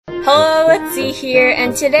Hello, let's see here,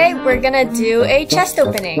 and today we're gonna do a chest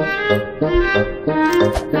opening. Forgot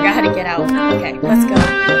how to get out. Okay, let's go.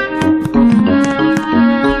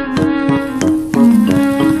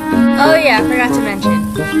 Oh yeah, I forgot to mention.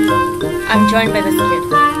 I'm joined by this kid.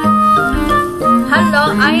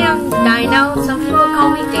 Hello, I am Dino. Some people call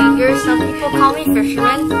me Danger, some people call me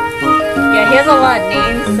Fisherman. Yeah, he has a lot of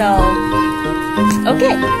names, so...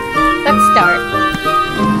 Okay, let's start.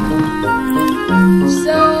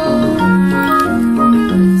 So...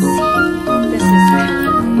 Let's see. This is kind of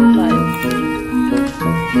annoying, but...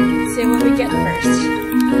 Let's see what we get first.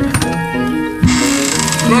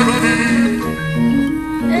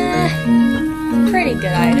 Pretty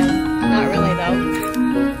good item. Not really, though.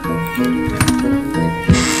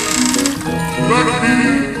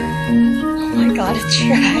 Oh my god, it's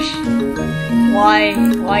trash. Why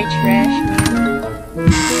trash, man?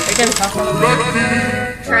 Are you gonna talk about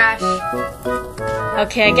it? Trash.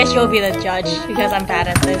 Okay, I guess you'll be the judge, because I'm bad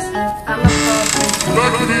at this. I'm a pro.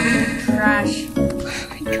 Trash. Oh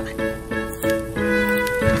my god.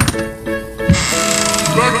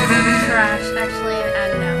 Trash. Actually, I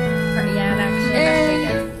don't know. Yeah, actually,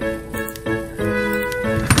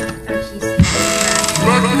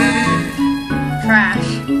 trash.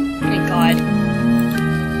 Oh my god.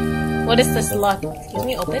 What is this luck? Excuse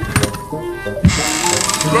me, open?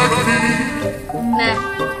 Nah.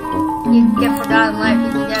 You get forgotten life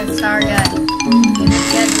if you get a star gun.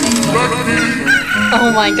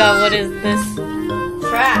 Oh my god, what is this?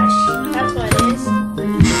 Trash. That's what it is.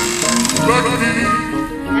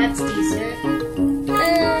 That's decent.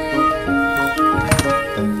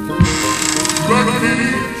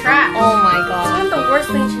 Trash. Oh my It's god. one of the worst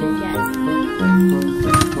things you can get.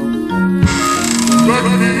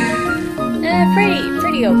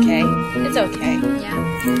 Pretty okay. It's okay. Yeah.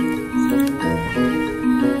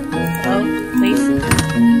 Oh, please.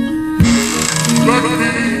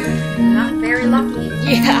 Not very lucky.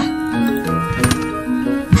 Yeah.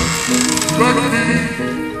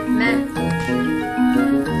 Man.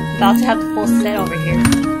 About to have the full set over here.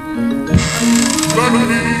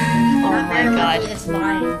 Oh Not my very god. lucky. It's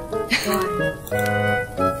fine.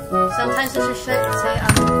 Sometimes I just should say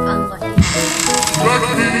I'm unlucky.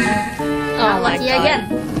 Oh Not my lucky god. again.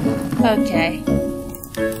 Okay.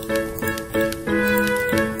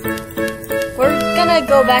 We're gonna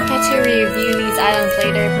go back and to review these items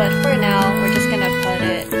later, but for now, we're just gonna put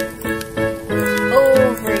it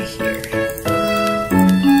over here.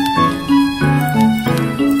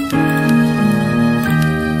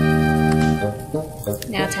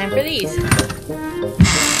 Now time for these.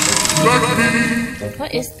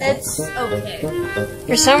 What is this? It's okay.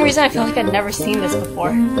 For some reason, I feel like I've never seen this before.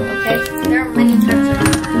 Okay. There are many types of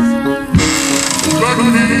helmets.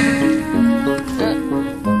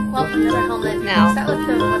 Well, another helmet. Now. Is that like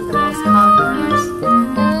one of the most common ones?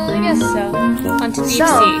 I guess so. On to deep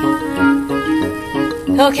So- sea.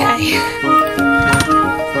 Okay.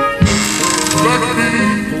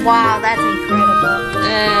 Wow, that's incredible.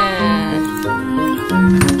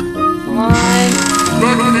 Come on.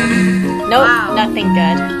 Nope, Wow. nothing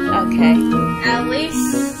good. Okay. At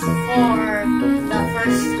least for the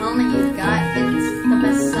first helmet you got, it's the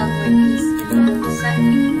best selling piece in the whole set.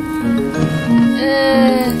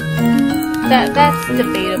 That's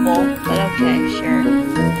debatable, but okay, sure.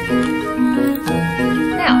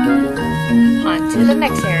 Now, on to the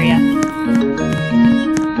next area.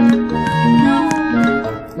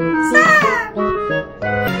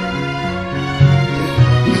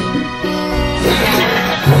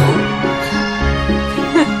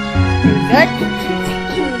 Good?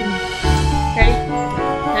 Ready?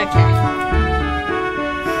 Okay.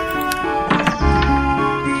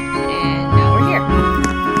 And now we're here.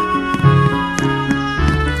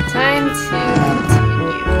 Time to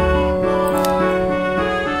continue.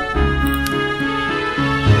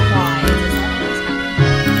 Why does that always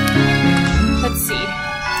happen? Let's see.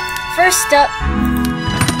 First up,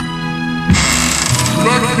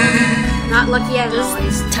 Not lucky as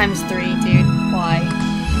always. times 3, dude. Why?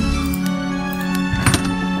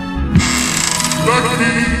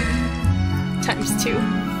 Times 2.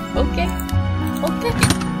 Okay. Okay.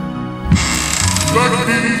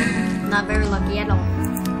 Not very lucky at all.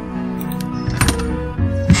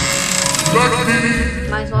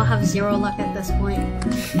 Might as well have 0 luck at this point.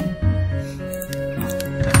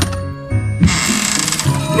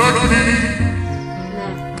 Nah,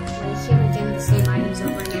 why is human getting the same items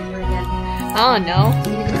over and over again? I don't know.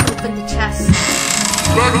 You're gonna open the chest.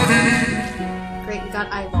 Great, you got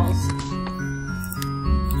eyeballs.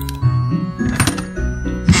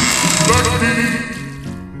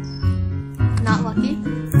 Not lucky.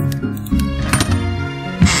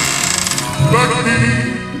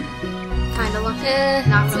 Kinda lucky.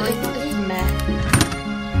 Not Not really. Meh.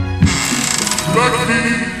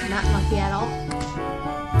 Not lucky at all.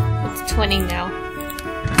 It's 20 now.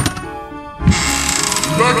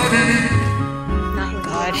 Not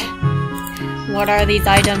God. What are these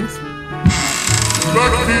items?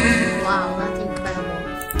 Wow, that's incredible.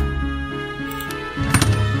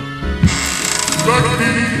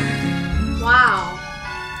 Wow.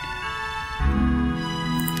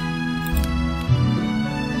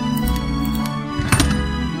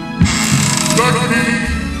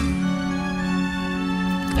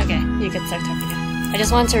 Okay, you can start talking now. I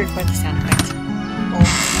just wanted to record the sound effect. Oh.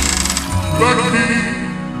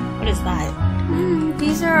 What is that?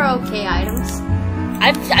 These are okay items.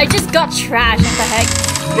 I just got trash. What the heck?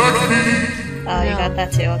 Oh, you No. got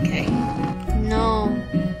that too. Okay. No.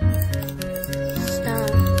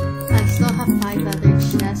 I still have 5 other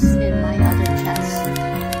chests in my other chest.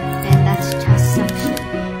 And that's chest section.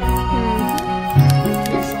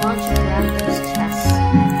 Yes, why don't you grab those chests?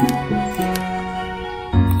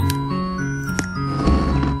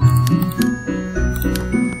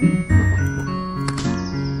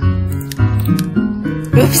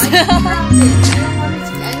 Oops. Why did you drop it? You don't want it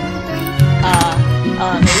to end anything?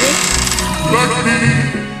 Maybe?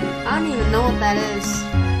 I don't even know what that is.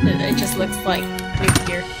 It just looks like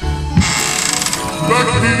nuclear.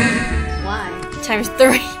 Why? Times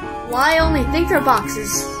 3. Why only thinker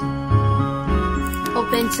boxes?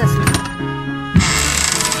 Open sesame.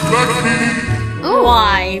 Ooh.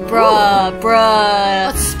 Why? Bruh.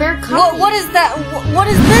 What's spare copy? What is that? What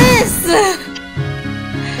is this?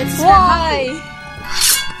 It's a spare Why? copy.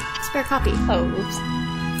 Spare copy. Oh, oops.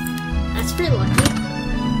 That's pretty lucky.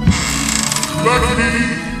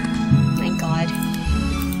 Thank God.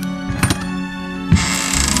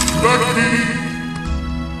 Okay.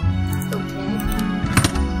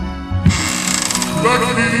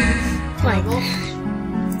 Like,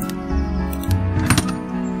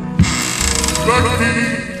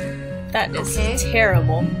 that is Okay.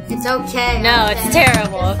 terrible. It's okay. No, it's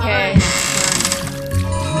terrible, It's okay. fine.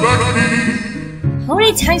 How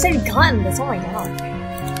many times have you gotten this? Oh my God.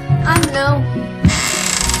 I don't know.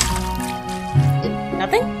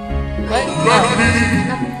 Nothing? What? Oh,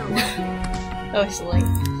 Nothing for what? oh, it's like.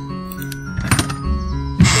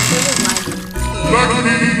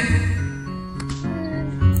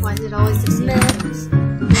 Why is it always the same things?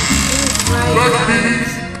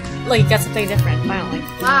 Right. Look, you got something different, finally.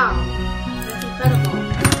 Wow. That's incredible.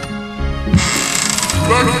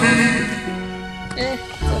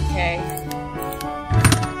 It's okay.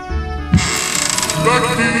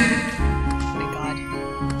 Oh my God.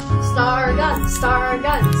 Star gun, star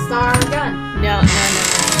gun, star gun. No.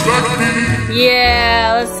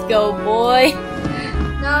 Yeah, let's go, boy.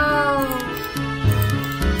 No.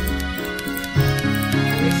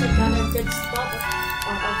 At least I got a good spot.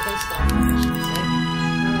 Or okay spot, I should say.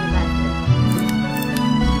 Not that good.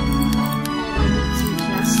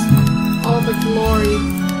 All the glory.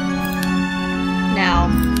 Now,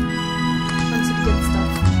 Bunch of good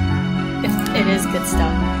stuff. if it is good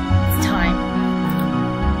stuff, it's time.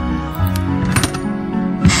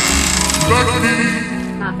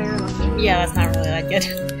 Not very lucky. Yeah, that's not really that good.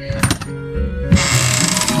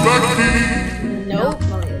 Nope.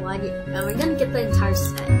 Wait, why? Are we gonna get the entire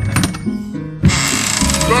set?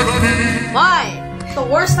 Why? The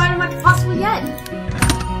worst item I could possibly get.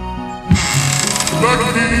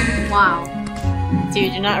 Wow.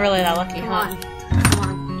 Dude, you're not really that lucky, Come huh? on. Come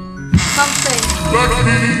on. Something.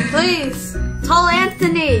 Please. Tall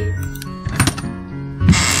Anthony.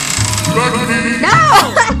 No!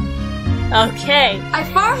 Okay. I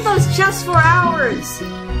farmed those chests for hours.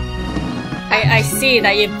 I see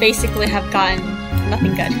that you basically have gotten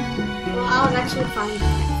nothing good. Well, I was actually farming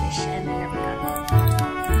catfish and I never got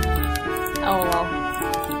it. Oh well.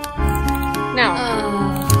 Now,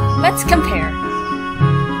 let's compare.